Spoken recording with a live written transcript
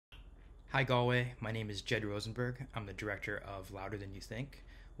Hi, Galway. My name is Jed Rosenberg. I'm the director of Louder Than You Think,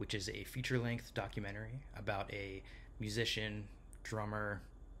 which is a feature length documentary about a musician, drummer,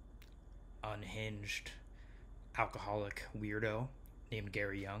 unhinged, alcoholic weirdo named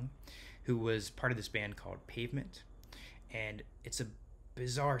Gary Young, who was part of this band called Pavement. And it's a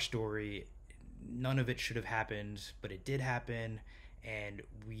bizarre story. None of it should have happened, but it did happen. And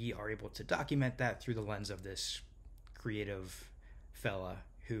we are able to document that through the lens of this creative fella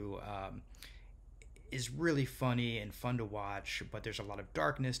who is really funny and fun to watch, but there's a lot of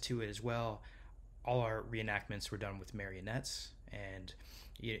darkness to it as well. All our reenactments were done with marionettes, and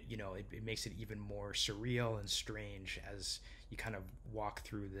it makes it even more surreal and strange as you kind of walk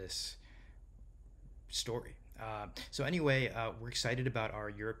through this story. So anyway, we're excited about our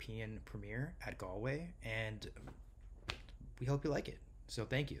European premiere at Galway, and we hope you like it. So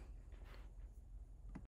thank you.